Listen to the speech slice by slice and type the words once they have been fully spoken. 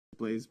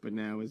place, but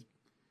now is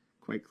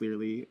quite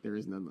clearly there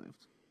is none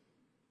left.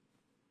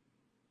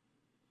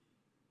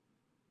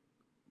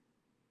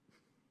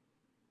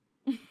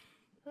 Who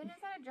knows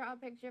how to draw a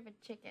picture of a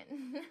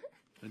chicken?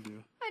 I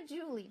do. A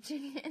Julie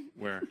chicken.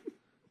 Where?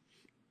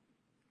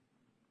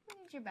 Look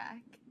at your back.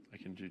 I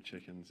can do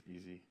chickens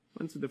easy.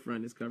 Once the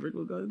front is covered,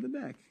 we'll go to the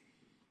back.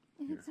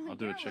 Here, It's like, I'll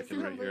do yeah, a it's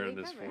chicken right here in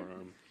this completely covered.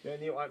 forearm.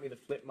 Then you want me to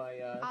flip my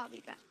I'll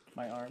be back.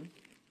 my arm?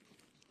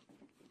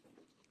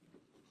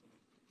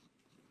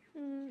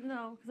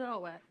 No, because they're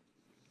all wet.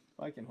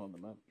 Well, I can hold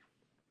them up.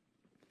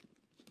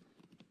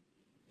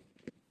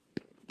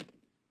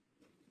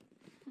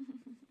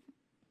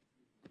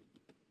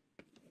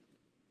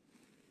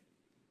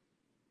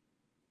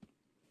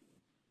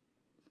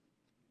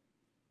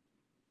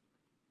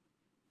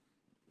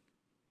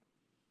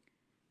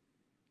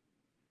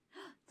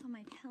 It's on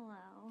my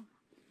pillow.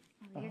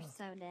 Oh, you're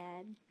so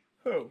dead.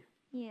 Who?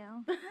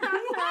 You.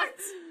 What?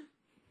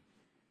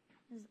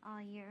 This is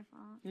all your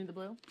fault. You need the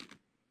blue?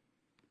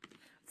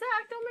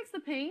 Zach, don't mix the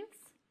paints.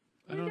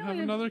 I What are you don't have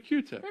doing? another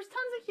Q-tip. There's tons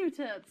of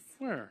Q-tips.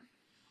 Where?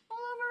 All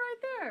over right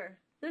there.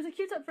 There's a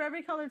Q-tip for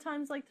every color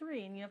times like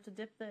 3, and you have to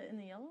dip it in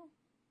the yellow.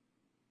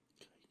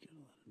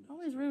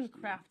 Always ruin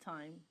craft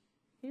time.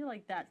 You're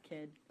like that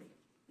kid.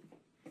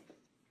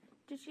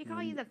 Did she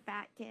call you the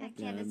fat kid? That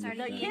Yeah, kid that I'm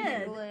started the eating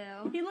kid.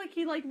 blue. He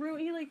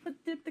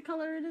dip the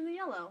color in the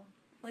yellow.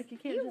 Like you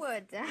can't You just...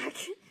 would, Zach.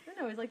 I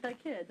know, he's like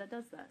that kid that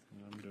does that.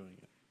 I'm doing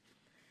it.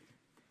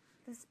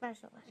 The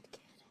special ed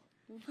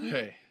kid.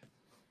 Hey.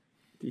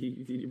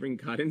 Did you bring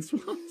cotton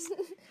swabs?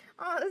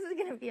 Oh, this is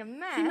gonna be a She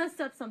mess.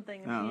 messed up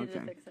something and Oh, she needed okay.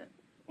 to fix it.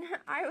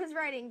 I was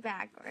writing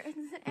backwards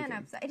and Okay.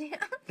 upside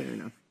down. Fair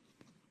enough.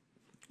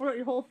 Wrote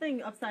your whole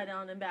thing upside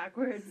down and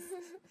backwards.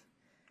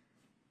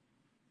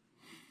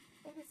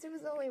 I guess it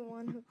was only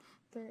 1,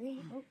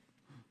 3.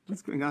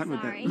 What's going on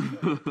Sorry.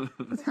 with that?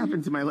 What's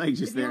happened to my leg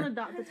just If you there? want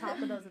to dot the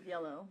top of those with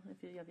yellow, if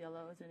you have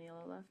yellow, is there any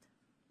yellow left?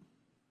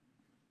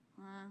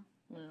 No,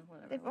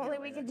 whatever. If we'll only get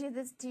it we later. could do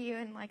this to you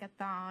in like a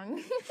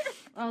thong.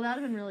 Oh,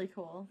 that'd have been really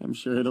cool. I'm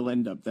sure it'll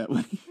end up that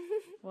way.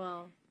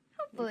 Well, you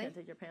Hopefully. can't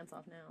take your pants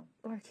off now.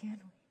 Or can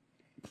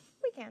we?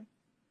 We can.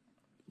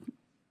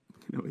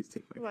 I can always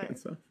take my What?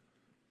 pants off.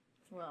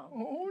 Well,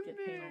 Oh, get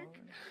paint all over.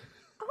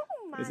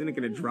 Oh my. Isn't it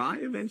going to dry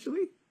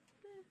eventually?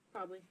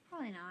 Probably.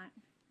 Probably not.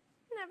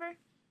 Never.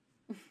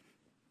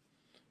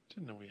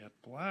 Didn't know we had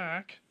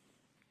black.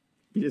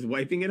 You just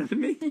wiping it on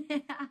me?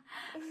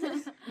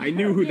 I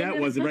knew who that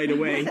was right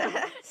away.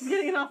 She's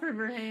getting it off of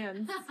her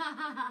hands.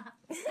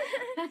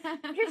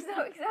 You're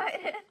so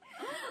excited.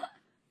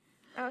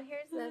 Oh,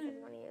 here's this if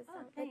you want to use Oh,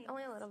 some. It's thanks.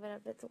 only a little bit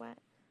of it's wet.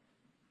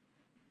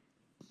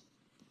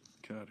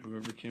 God,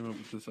 whoever came up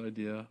with this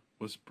idea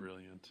was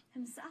brilliant.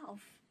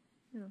 Himself.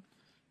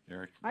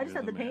 Eric, I just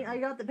you're had the paint. man. I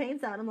got the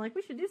paints out. I'm like,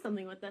 we should do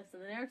something with this.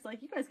 And then Eric's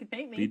like, you guys could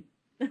paint me. Be-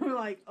 And we're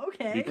like,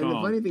 okay. Be And the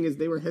calm. funny thing is,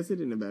 they were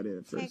hesitant about it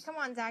at Okay, first. come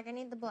on, Zach. I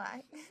need the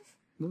black.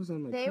 What was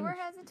on my They couch? were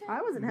hesitant.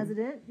 I wasn't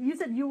hesitant. You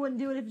said you wouldn't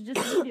do it if it's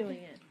just you doing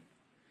it.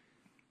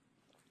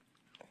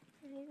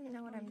 I don't even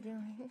know what I'm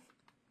doing.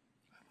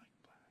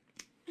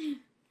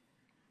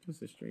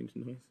 What's a strange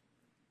noise?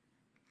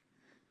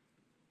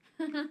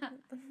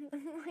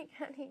 Like,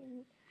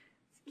 honey.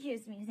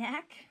 Excuse me,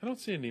 Zach. I don't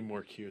see any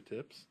more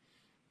Q-tips.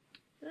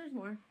 There's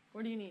more.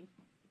 What do you need?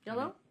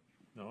 Yellow?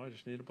 No, I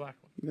just need a black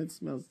one. That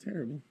smells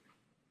terrible.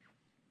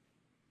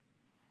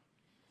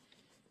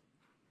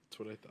 That's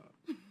what I thought.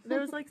 There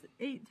was like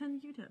 8, 10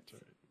 Q-tips. That's all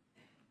right.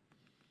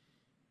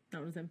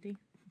 That was empty.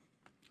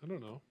 I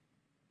don't know.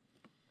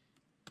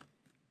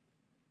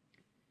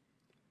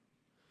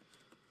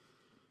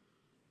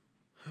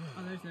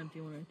 Oh, there's an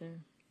empty one right there.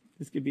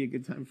 This could be a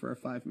good time for our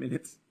 5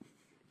 minutes.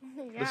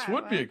 This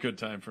would be a good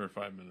time for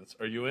 5 minutes.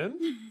 Are you in?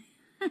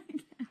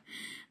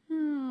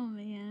 Oh,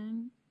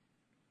 man.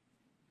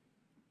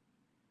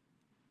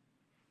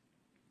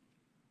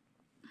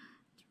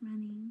 It's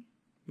running.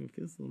 It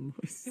feels a little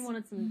moist. He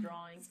wanted some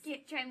drawings.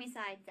 Try me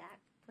side, Zach,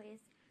 please.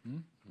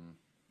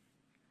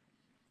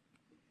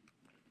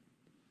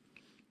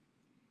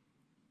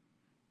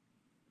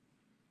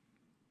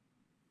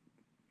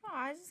 Oh,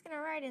 I was just gonna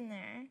write in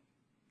there.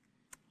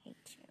 Hate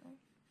you.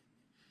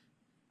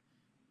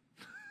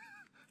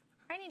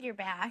 I need your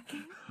back.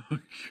 Oh,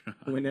 God.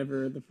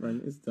 Whenever the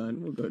front is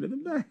done, we'll go to the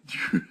back.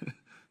 Tell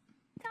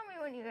me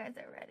when you guys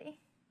are ready.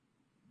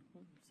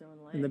 So in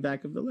And the light.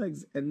 back of the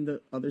legs and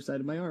the other side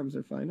of my arms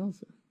are fine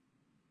also.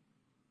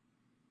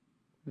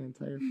 My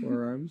entire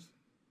forearms,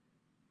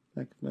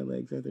 back of my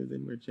legs, other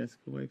than where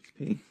Jessica wipes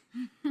paint,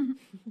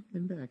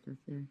 and back right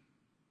there.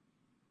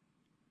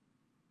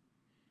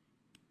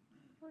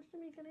 Where's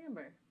Jamaica and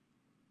Amber?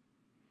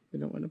 They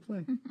don't want to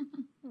play.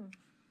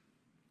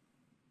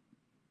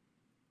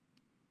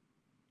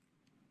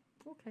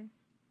 Okay.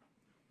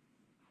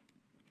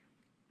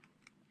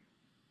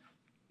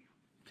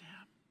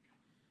 Damn.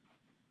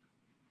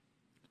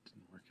 It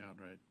didn't work out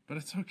right. But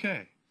it's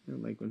okay. I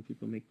don't like when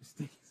people make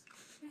mistakes.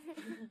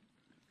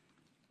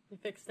 You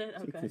fixed it?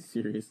 Take Okay. this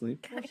seriously.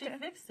 Well, she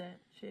fixed it.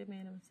 She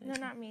made a mistake. No,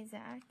 not me,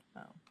 Zach.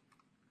 Oh.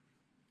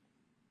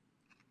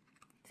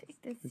 Take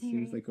this This series.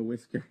 seems like a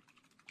whisker.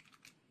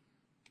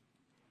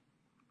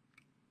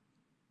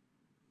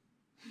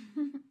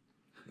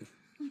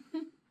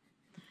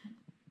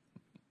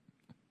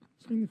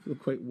 Starting to feel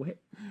quite wet.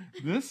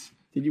 This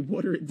Did you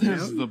water it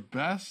is down? the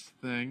best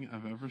thing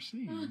I've ever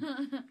seen.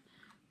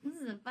 This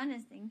is the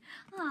funnest thing.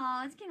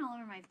 Oh, it's getting all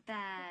over my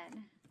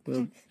bed.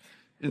 Well,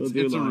 It's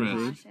do it's a laundry.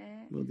 risk. Wash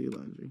it. we'll do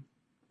laundry.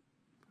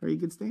 Or you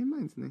could stay in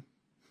mine tonight.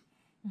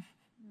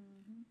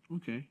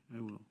 Okay, I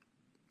will.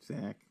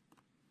 Zach.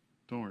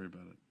 Don't worry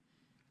about it.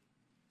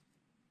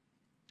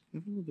 I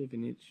have a little bit of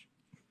an itch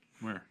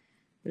Where?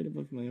 right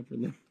above my upper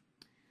lip.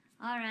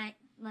 All right,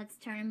 let's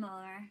turn him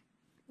over.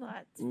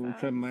 Let's Ooh, vote.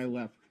 from my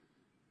left.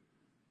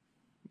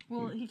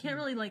 Well, he can't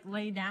really like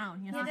lay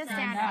down. He has You to have to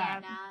stand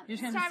stand up. up. You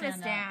It's just time have to to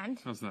stand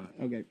stand. How's that?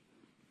 Okay.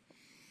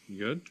 You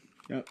good?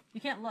 Yep.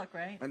 You can't look,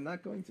 right? I'm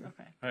not going to.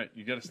 Okay. All right,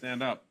 you got to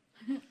stand up.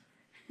 Okay.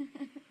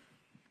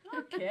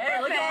 Look at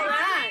all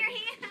that.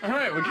 All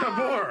right, we got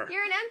more.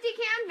 You're an empty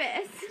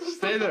canvas.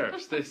 Stay there.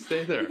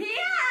 Stay there.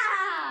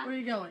 Yeah! Where are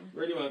you going?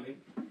 Where do you want me?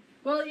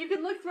 Well, you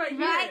can look right here.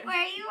 Right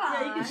where you are.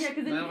 Yeah, you can check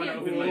because I don't want to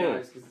open my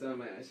eyes because it's on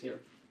my eyes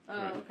here. Oh,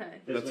 okay.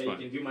 This That's way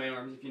fine. you can do my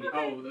arms if you need.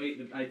 Oh, wait,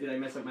 did I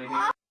mess up my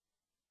hand?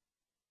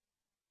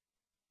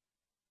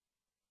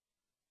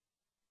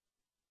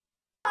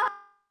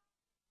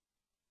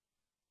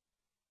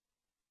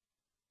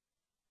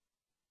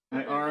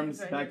 My arms,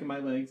 Right back here. of my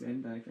legs,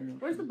 and back.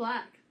 Where's the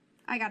black?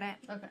 I got it.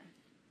 Okay.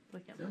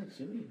 Look at It's not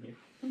chilly in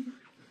here.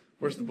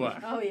 Where's the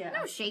black? Oh yeah.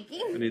 No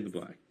shaking. I need the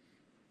black.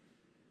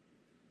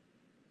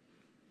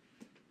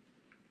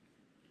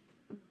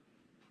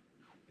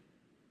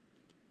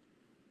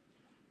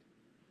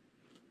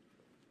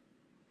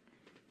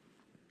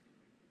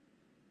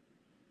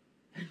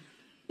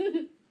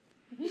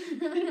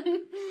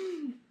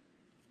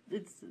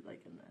 It's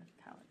like in the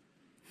palette.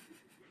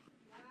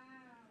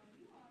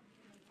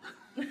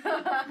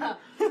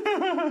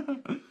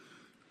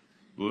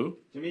 Blue?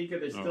 Jamaica,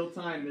 there's Oh. still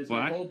time. There's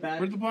Black? my whole back,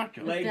 Where'd the black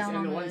go? legs, Down and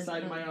on the one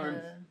side of my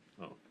arms.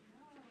 Oh.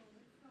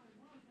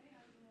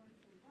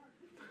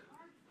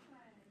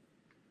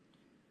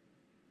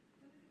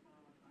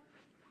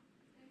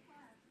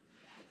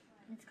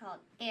 It's called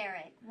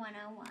Eric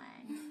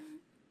 101.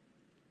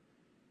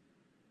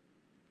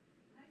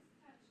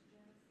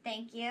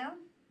 Thank you.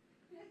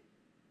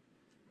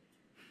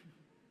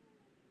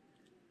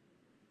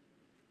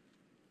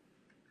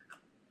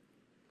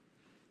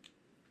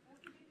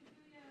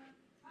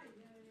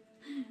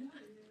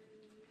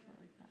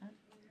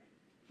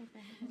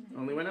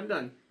 Only when I'm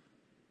done.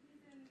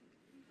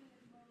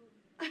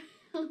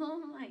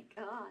 Oh my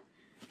god.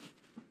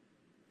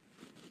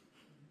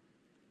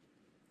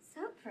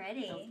 So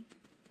pretty.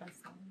 That's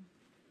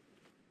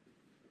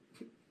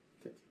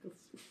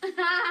That's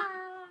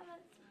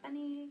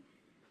funny.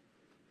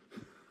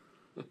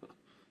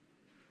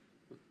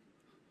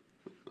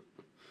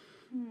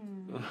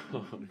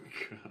 Oh,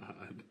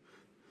 God.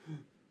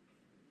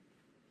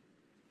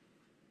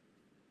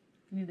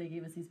 I knew they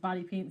gave us these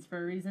body paints for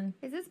a reason.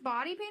 Is this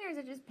body paint or is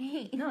it just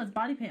paint? No, it's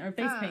body paint or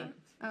face Oh. paint.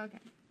 Okay.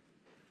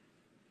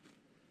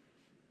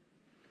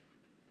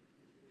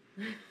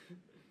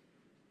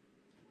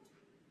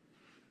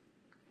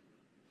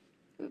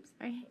 Oops,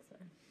 sorry.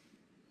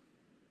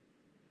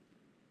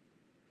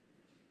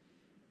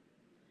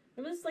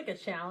 It was like a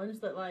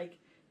challenge that like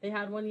they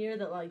had one year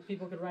that like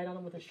people could write on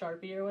them with a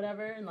Sharpie or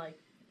whatever, and like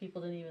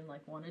people didn't even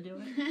like want to do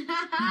it. You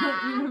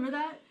remember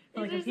that?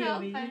 For, like, These a are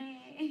so POV?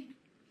 funny.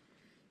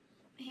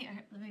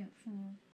 Here, let me get some.